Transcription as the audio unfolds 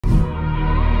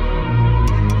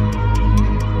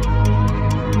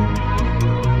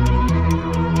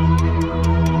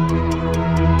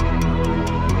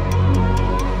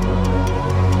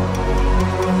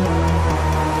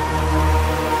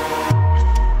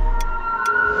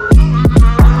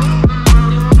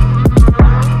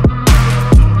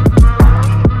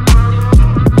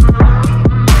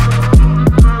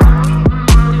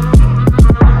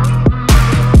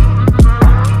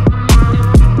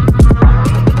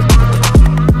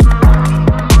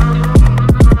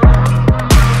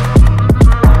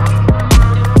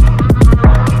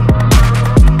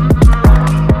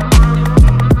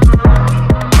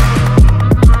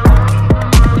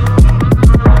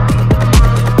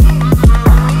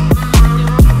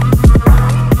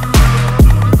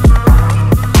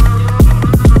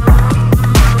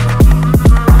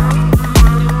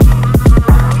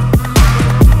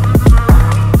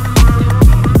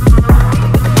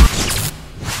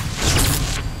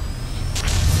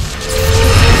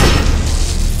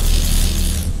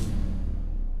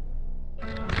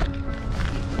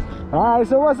Alright,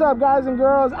 so what's up guys and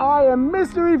girls? I am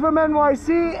Mystery from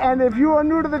NYC, and if you are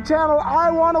new to the channel,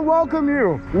 I want to welcome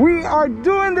you. We are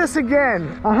doing this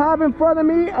again. I have in front of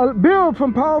me a build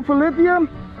from Powerful Lithium.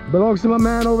 Belongs to my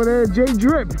man over there, J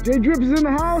Drip. J Drip is in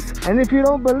the house, and if you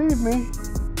don't believe me,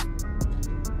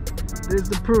 there's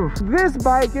the proof. This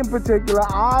bike in particular,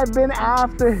 I've been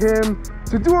after him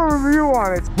to do a review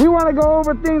on it. We want to go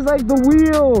over things like the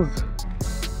wheels,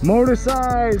 motor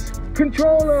size,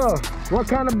 controller, what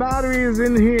kind of battery is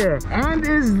in here, and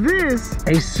is this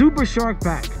a Super Shark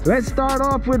pack? Let's start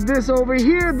off with this over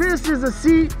here. This is a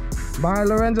seat by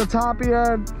Lorenzo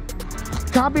Tapia.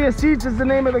 Tapia Seats is the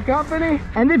name of the company,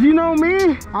 and if you know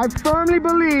me, I firmly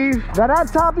believe that at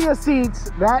Tapia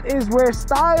Seats, that is where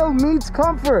style meets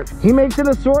comfort. He makes an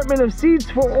assortment of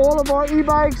seats for all of our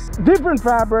e-bikes, different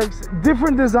fabrics,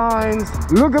 different designs.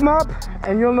 Look him up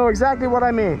and you'll know exactly what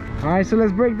I mean. All right, so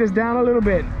let's break this down a little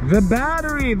bit. The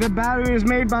battery is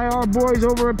made by our boys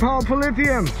over at Powerful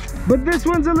Lithium, but this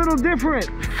one's a little different.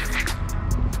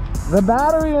 The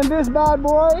battery in this bad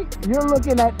boy, you're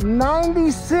looking at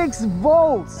 96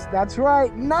 volts. That's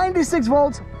right, 96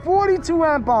 volts, 42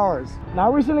 amp hours.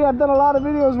 Now recently I've done a lot of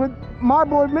videos with my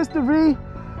boy Mr. V,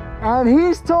 and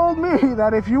he's told me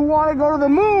that if you want to go to the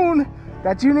moon,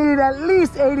 that you need at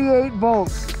least 88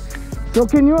 volts. So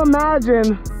can you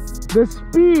imagine the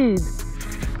speed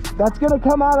that's gonna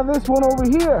come out of this one over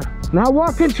here? Now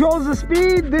what controls the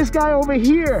speed? This guy over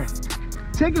here.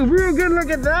 Take a real good look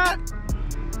at that.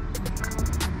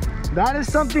 That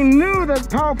is something new that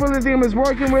Powerful Lithium is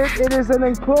working with. It is an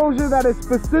enclosure that is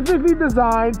specifically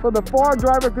designed for the far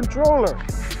driver controller.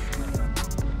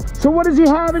 So what does he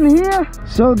have in here?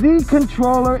 So the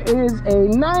controller is a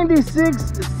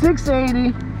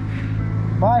 96-680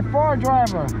 by far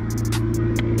driver.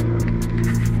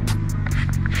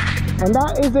 And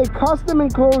that is a custom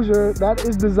enclosure that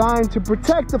is designed to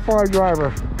protect the far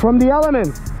driver from the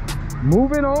elements.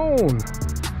 Moving on.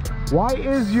 Why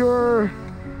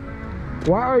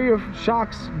are your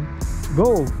shocks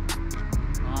gold?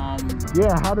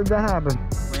 Yeah, how did that happen?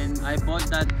 When I bought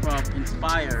that from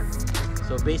Inspire,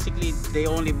 so basically they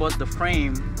only bought the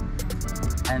frame,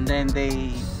 and then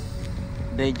they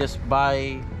just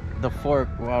buy the fork.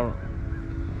 Well,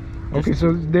 okay,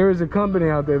 so there is a company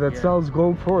out there that sells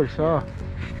gold forks, huh?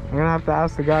 I'm gonna have to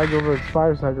ask the guys over at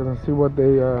Spark CycleWorks and see what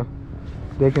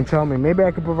they can tell me. Maybe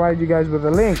I could provide you guys with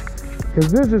a link,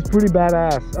 because this is pretty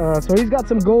badass. So he's got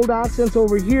some gold accents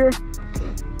over here.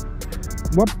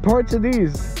 What parts are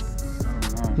these? I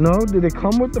don't know. No? Did it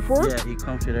come with the fork? Yeah, it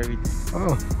comes with everything.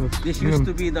 Oh. This used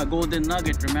to be the golden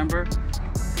nugget, remember?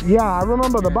 Yeah, I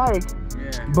remember the bike,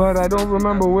 but I don't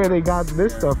remember where they got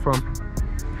this stuff from.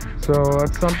 So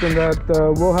that's something that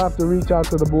we'll have to reach out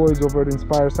to the boys over at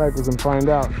Inspire Cycles and find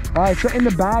out. All right, so in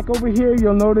the back over here,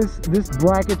 you'll notice this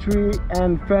bracketry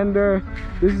and fender.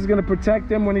 This is gonna protect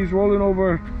him when he's rolling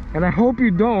over, and I hope you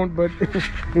don't, but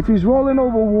if he's rolling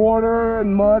over water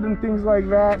and mud and things like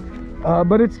that,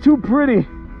 but it's too pretty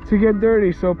to get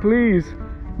dirty, so please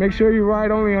make sure you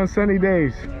ride only on sunny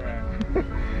days.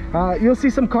 You'll see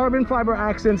some carbon fiber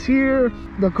accents here.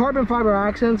 The carbon fiber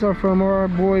accents are from our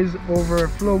boys over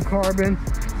Flow Carbon.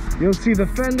 You'll see the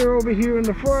fender over here in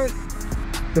the front,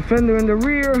 the fender in the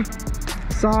rear,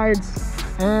 sides,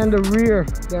 and the rear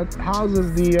that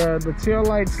houses the tail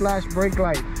light slash brake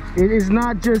light. It is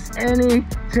not just any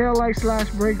tail light slash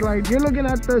brake light. You're looking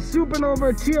at the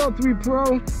Supernova TL3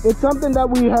 Pro. It's something that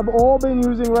we have all been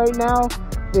using right now.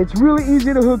 It's really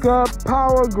easy to hook up,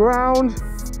 power, ground.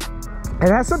 It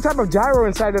has some type of gyro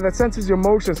inside it that senses your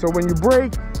motion, so when you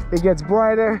brake, it gets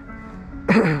brighter,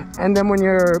 and then when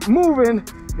you're moving,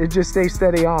 it just stays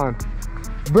steady on.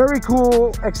 Very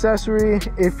cool accessory.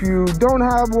 If you don't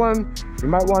have one, you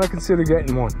might want to consider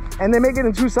getting one. And they make it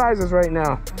in two sizes right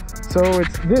now. So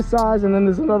it's this size, and then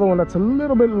there's another one that's a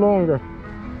little bit longer.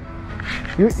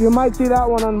 You might see that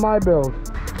one on my build.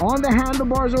 On the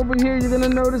handlebars over here, you're gonna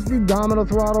notice the domino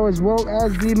throttle as well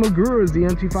as the Maguras, the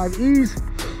MT5Es.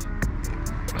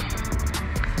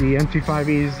 The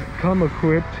MT5Es come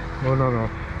equipped, no.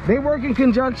 They work in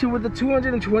conjunction with the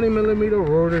 220mm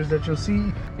rotors that you'll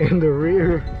see in the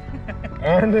rear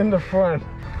and in the front.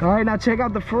 All right, now check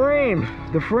out the frame.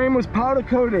 The frame was powder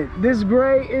coated. This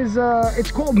gray is,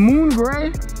 it's called Moon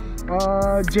Gray.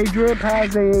 J Drip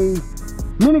has a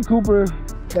Mini Cooper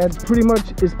that pretty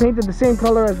much is painted the same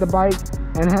color as the bike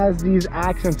and has these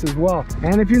accents as well.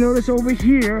 And if you notice over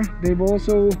here, they've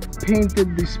also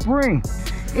painted the spring.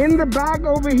 In the back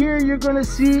over here, you're gonna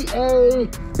see a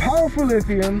Powerful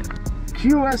Lithium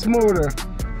QS motor.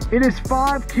 It is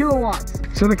 5 kilowatts.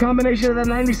 So the combination of that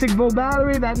 96 volt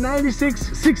battery, that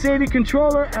 96-680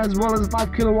 controller, as well as a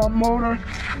 5 kilowatt motor,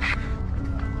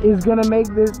 is gonna make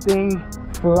this thing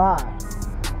fly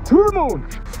to the moon.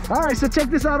 All right, so check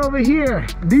this out over here.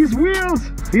 These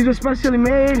wheels, these are specially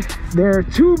made. They're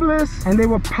tubeless and they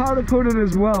were powder coated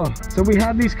as well. So we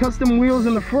have these custom wheels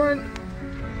in the front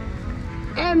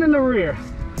and in the rear.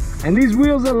 And these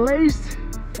wheels are laced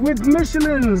with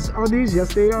Michelin's. Are these?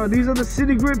 Yes, they are. These are the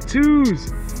City Grip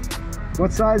 2s.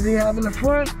 What size do you have in the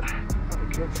front? I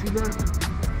can't see that.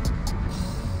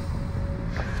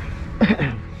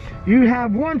 You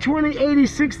have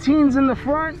 120/80/16s in the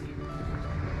front.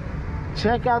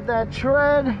 Check out that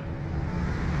tread.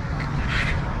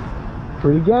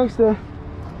 Pretty gangster.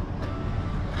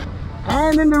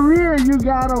 And in the rear, you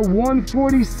got a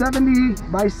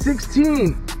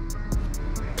 140/70/16.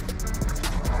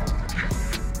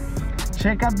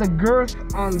 Check out the girth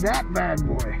on that bad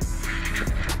boy.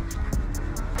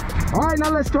 All right, now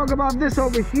let's talk about this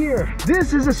over here.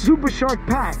 This is a Super Shark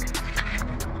pack,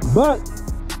 but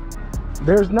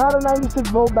there's not a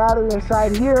 96-volt battery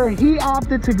inside here. He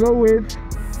opted to go with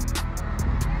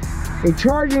a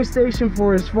charging station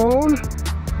for his phone,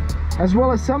 as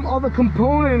well as some other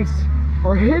components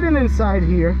are hidden inside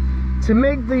here to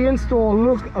make the install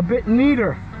look a bit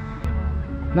neater.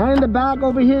 Now in the back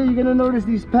over here, you're gonna notice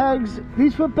these pegs.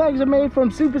 These foot pegs are made from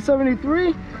Super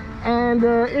 73, and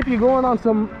if you're going on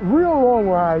some real long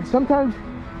rides, sometimes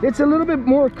it's a little bit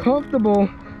more comfortable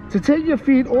to take your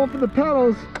feet off of the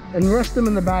pedals and rest them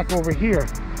in the back over here.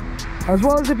 As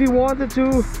well as if you wanted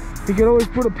to, you could always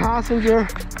put a passenger,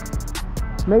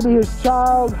 maybe his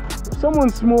child, someone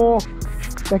small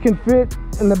that can fit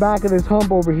in the back of this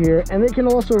hump over here, and they can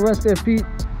also rest their feet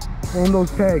on those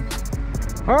pegs.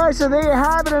 All right, so there you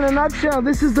have it in a nutshell.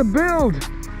 This is the build.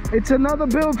 It's another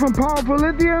build from Powerful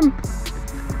Lithium.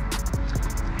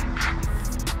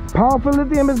 Powerful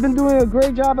Lithium has been doing a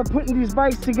great job of putting these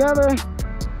bikes together,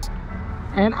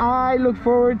 and I look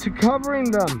forward to covering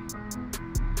them.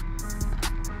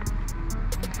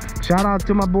 Shout out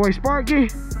to my boy Sparky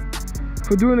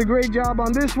for doing a great job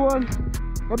on this one.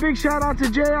 A big shout out to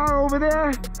JR over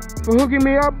there for hooking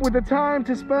me up with the time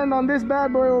to spend on this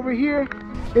bad boy over here.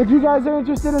 If you guys are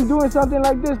interested in doing something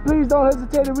like this, please don't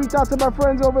hesitate to reach out to my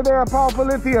friends over there at Powerful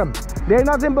Lithium. They're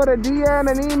nothing but a DM,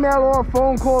 an email, or a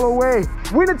phone call away.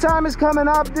 Winter time is coming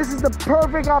up. This is the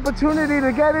perfect opportunity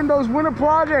to get in those winter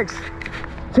projects.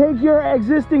 Take your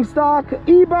existing stock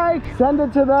e-bike, send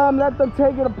it to them, let them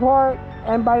take it apart,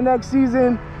 and by next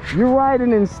season, you're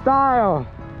riding in style.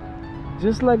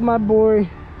 Just like my boy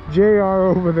JR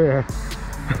over there.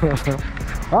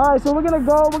 All right, so we're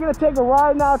gonna take a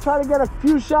ride now, try to get a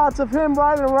few shots of him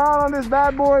riding around on this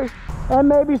bad boy, and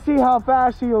maybe see how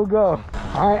fast he'll go.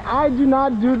 All right, I do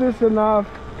not do this enough.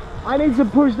 I need to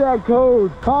push that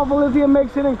code. Powerful Lithium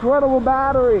makes an incredible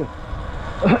battery.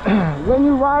 When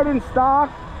you ride in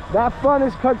stock, that fun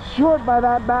is cut short by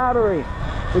that battery.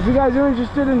 If you guys are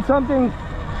interested in something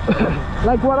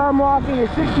like what I'm rocking, a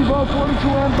 60-volt 42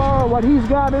 amp hour, what he's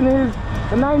got in his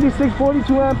a 96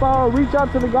 42 amp hour, reach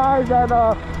out to the guys at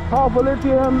Powerful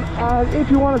Lithium, and if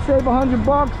you want to save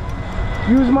 $100,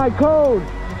 use my code.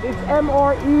 It's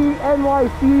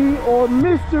MRENYC or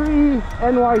Mystery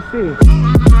NYC.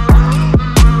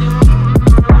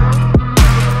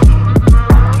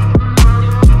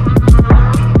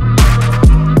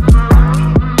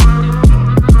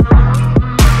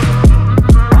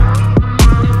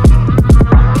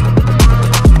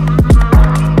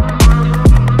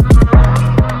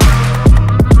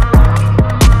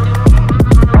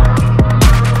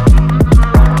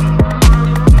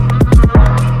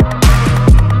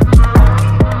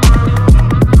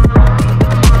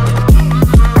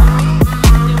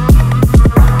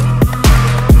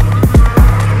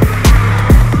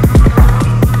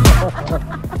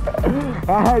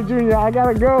 All right, Junior, I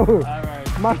gotta go. All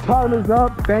right. My time is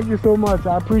up. Thank you so much.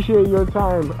 I appreciate your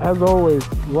time, as always.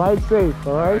 Ride safe,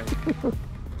 all right?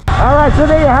 All right, so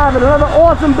there you have it. Another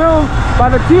awesome build by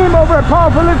the team over at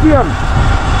Powerful Lithium.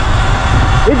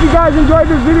 If you guys enjoyed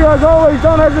this video, as always,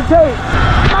 don't hesitate.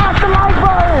 Smash the like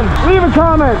button. Leave a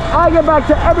comment. I get back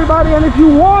to everybody, and if you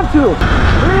want to,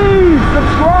 please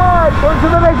subscribe. On to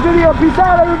the next video. Peace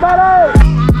out,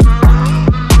 everybody.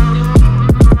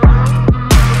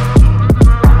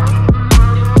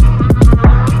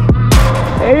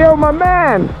 Hey, yo, my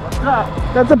man. What's up?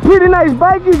 That's a pretty nice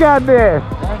bike you got there.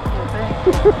 Thank you,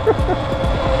 thank you.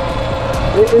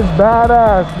 It is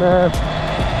badass, man.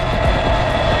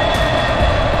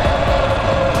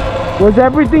 Was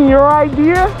everything your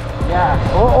idea?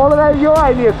 Yeah. All of that is your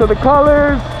idea. So the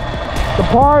colors, the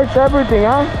parts, everything,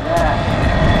 huh? Yeah.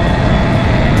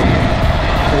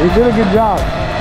 You did a good job.